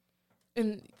situation.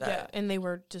 And and they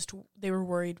were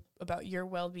worried about your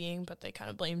well-being, but they kind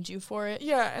of blamed you for it.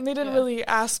 Yeah, and they didn't really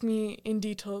ask me in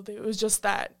detail. It was just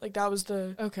that, like, that was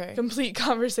the complete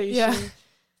conversation. Yeah.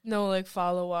 No, like,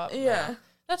 follow-up. Yeah.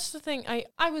 That's the thing.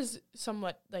 I was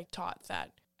somewhat, like, taught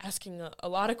that asking a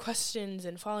lot of questions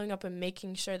and following up and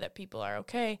making sure that people are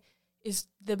okay is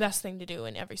the best thing to do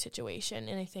in every situation.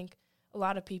 And I think a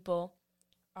lot of people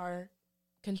are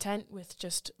content with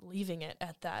just leaving it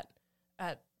at that.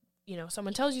 You know,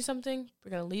 someone tells you something,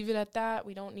 we're going to leave it at that.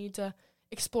 We don't need to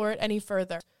explore it any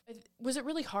further. Was it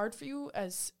really hard for you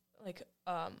as, like,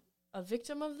 a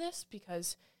victim of this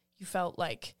because you felt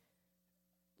like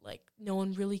no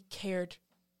one really cared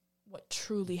what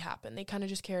truly happened? They kind of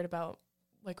just cared about,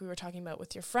 like we were talking about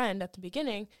with your friend at the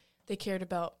beginning, they cared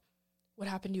about what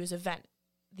happened to you as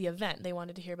the event. They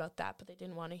wanted to hear about that, but they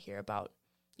didn't want to hear about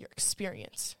your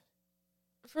experience.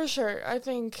 For sure. I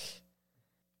think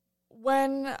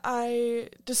when I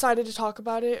decided to talk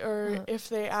about it, or if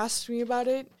they asked me about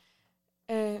it,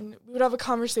 and we would have a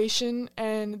conversation,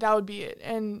 and that would be it.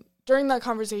 And during that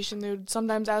conversation, they would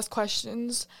sometimes ask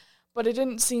questions, but it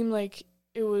didn't seem like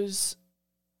it was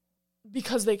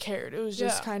because they cared. It was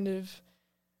just kind of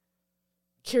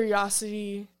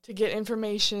curiosity to get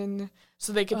information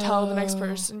so they could tell the next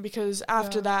person, because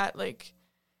after that, like,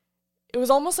 it was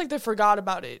almost like they forgot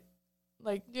about it.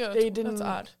 Like, they didn't. That's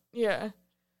odd. Yeah.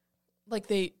 Like,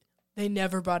 they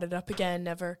never brought it up again,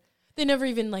 they never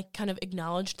even, like, kind of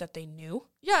acknowledged that they knew.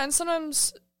 Yeah, and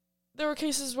sometimes there were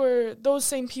cases where those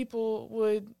same people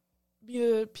would be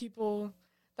the people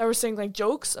that were saying, like,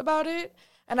 jokes about it,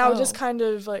 and I would just kind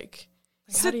of, like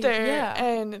sit there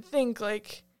and think,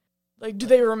 like, do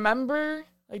they remember?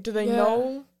 Like, do they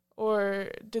know? Or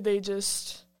did they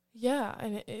just... Yeah,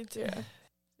 and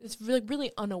it's really,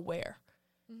 really unaware.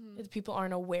 Mm-hmm. People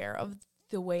aren't aware of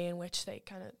the way in which they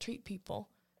kind of treat people,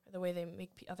 or the way they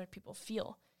make other people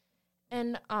feel.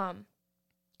 And kind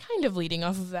of leading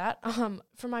off of that,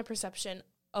 from my perception,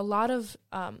 a lot of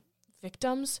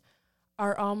victims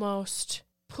are almost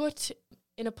put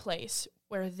in a place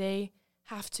where they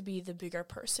have to be the bigger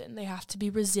person. They have to be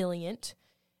resilient,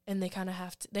 and they kind of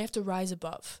have to rise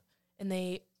above, and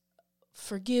they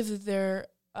forgive their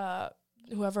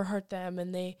whoever hurt them,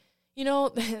 and they, you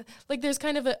know, like, there's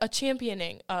kind of a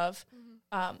championing of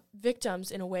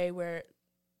victims in a way where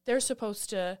they're supposed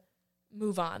to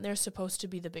move on. They're supposed to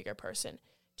be the bigger person.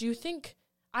 Do you think,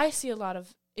 I see a lot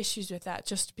of issues with that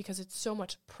just because it's so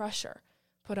much pressure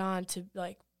put on to,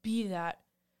 like, be that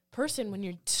person when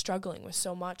you're struggling with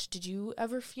so much. Did you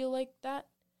ever feel like that?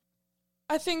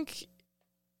 I think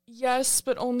yes,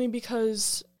 but only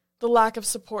because the lack of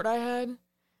support I had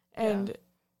and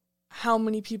how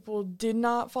many people did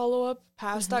not follow up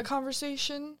past that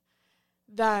conversation,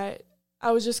 that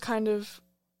I was just kind of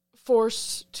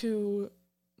forced to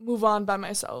move on by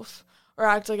myself, or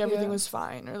act like everything was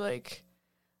fine, or, like,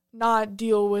 not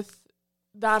deal with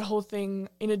that whole thing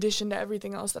in addition to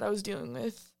everything else that I was dealing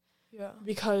with. Yeah.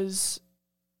 Because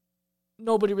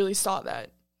nobody really saw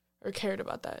that or cared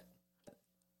about that.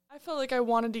 I felt like I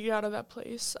wanted to get out of that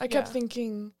place. I kept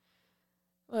thinking,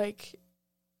 like,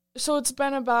 so it's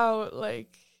been about,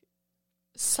 like,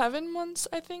 7 months,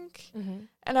 I think. Mm-hmm.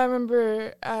 And I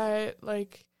remember at,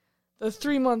 like, the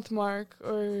 3-month mark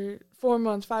or 4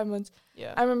 months, 5 months,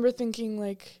 Yeah. I remember thinking,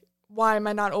 like, why am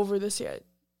I not over this yet?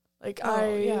 Like,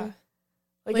 like,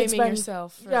 blaming it's been,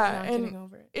 yourself for not and getting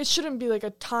over it. it shouldn't be, like, a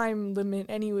time limit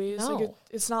anyways. No. Like,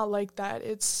 it's not like that.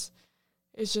 It's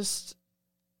just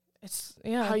It's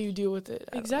how you deal with it.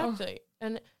 Exactly.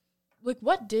 And, like,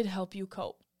 what did help you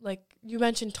cope? Like, you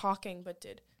mentioned talking, but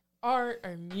did art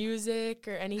or music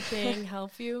or anything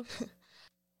help you?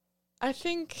 I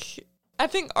think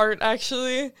art,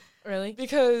 actually. Really?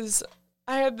 Because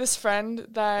I had this friend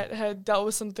that had dealt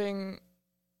with something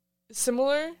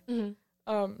similar,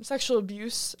 sexual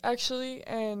abuse, actually,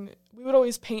 and we would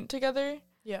always paint together,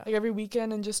 Yeah. like, every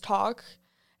weekend and just talk.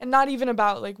 And not even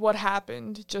about, like, what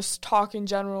happened, just talk in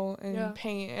general and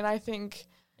paint. And I think...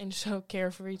 And show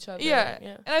care for each other. Yeah.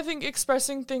 And I think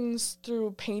expressing things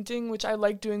through painting, which I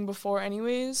liked doing before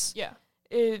anyways,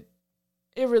 it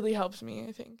really helped me,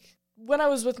 I think. When I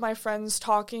was with my friends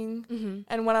talking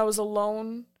and when I was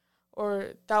alone,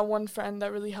 or that one friend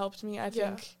that really helped me, I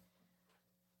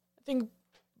think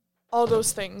all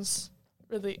those things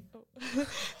really... I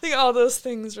think all those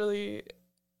things really...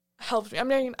 helped me. I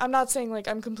mean, I'm not saying, like,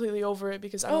 I'm completely over it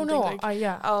because I don't think,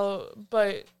 like,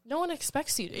 but... No one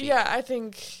expects you to be. Yeah, I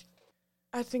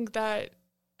think that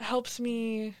helps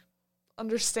me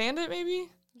understand it, maybe?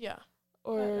 Yeah.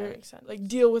 Or, that makes sense. like,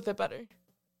 deal with it better.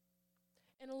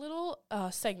 And a little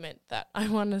segment that I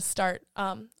want to start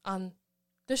on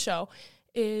the show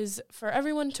is for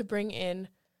everyone to bring in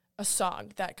a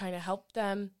song that kind of helped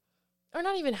them, or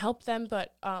not even help them,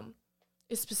 but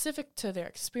is specific to their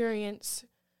experience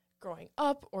growing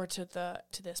up or to the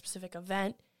specific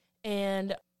event.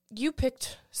 And you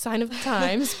picked Sign of the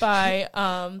Times by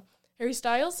Harry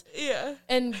Styles. Yeah.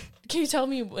 And can you tell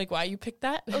me, like, why you picked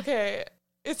that? Okay.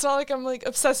 It's not like I'm, like,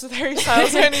 obsessed with Harry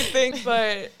Styles or anything,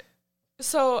 but...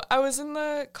 So I was in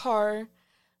the car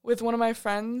with one of my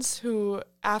friends who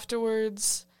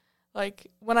afterwards, like,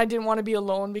 when I didn't want to be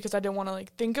alone because I didn't want to,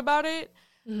 like, think about it,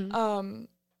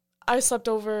 I slept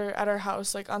over at our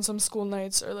house, like, on some school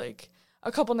nights or, like,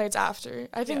 a couple nights after.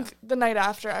 I think the night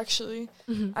after, actually,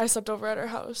 I slept over at her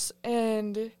house.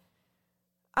 And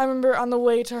I remember on the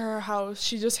way to her house,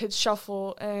 she just hit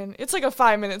shuffle, and it's like a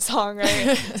 5-minute song,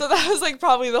 right? So that was, like,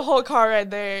 probably the whole car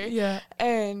ride there. Yeah.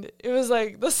 And it was,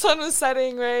 like, the sun was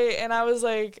setting, right? And I was,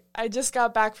 like, I just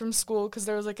got back from school because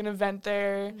there was, like, an event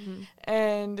there.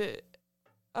 And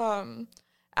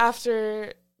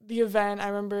after the event, I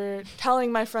remember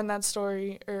telling my friend that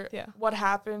story, or what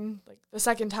happened, like, the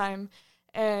second time.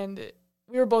 And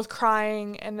we were both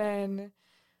crying, and then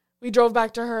we drove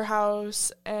back to her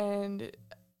house, and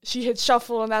she hit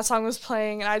shuffle, and that song was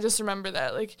playing, and I just remember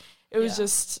that. Like, it was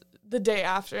just the day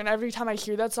after, and every time I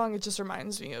hear that song, it just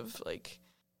reminds me of, like,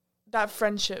 that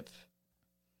friendship.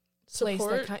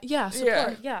 Support. Support,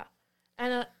 yeah.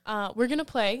 And we're going to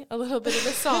play a little bit of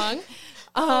the song.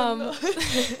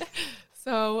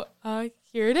 So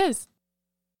here it is.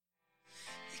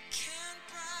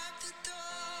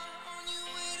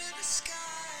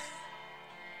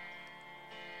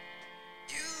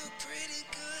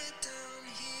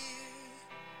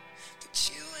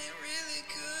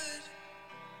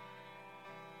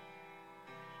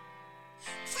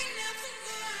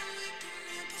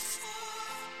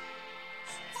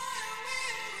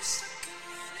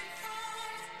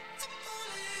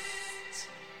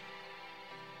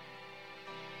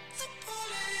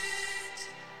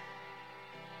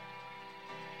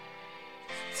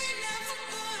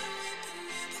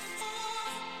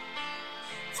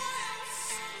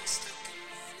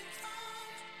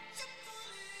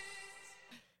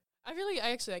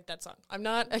 I actually like that song. I'm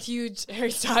not a huge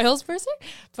Harry Styles person,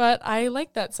 but I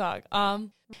like that song.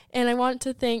 And I want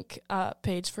to thank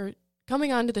Paige for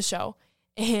coming on to the show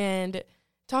and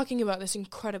talking about this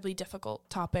incredibly difficult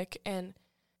topic and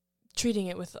treating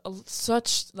it with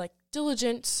such, like,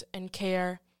 diligence and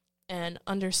care and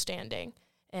understanding.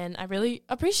 And I really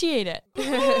appreciate it.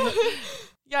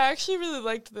 Yeah, I actually really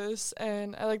liked this,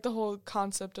 and I like the whole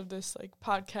concept of this, like,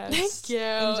 podcast. Thank you.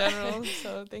 In general,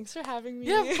 so thanks for having me.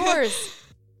 Yeah, of course.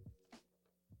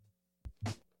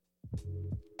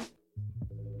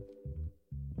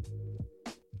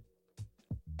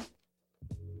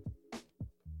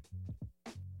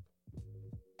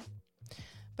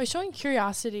 By showing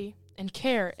curiosity and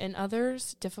care in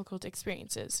others' difficult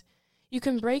experiences, you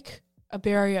can break a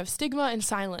barrier of stigma and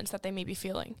silence that they may be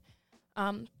feeling.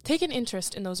 Take an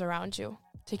interest in those around you.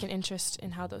 Take an interest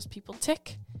in how those people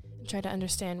tick and try to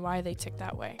understand why they tick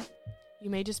that way. You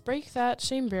may just break that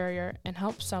shame barrier and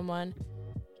help someone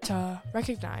to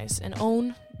recognize and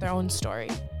own their own story.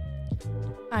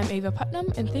 I'm Ava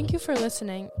Putnam, and thank you for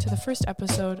listening to the first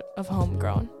episode of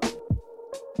Homegrown.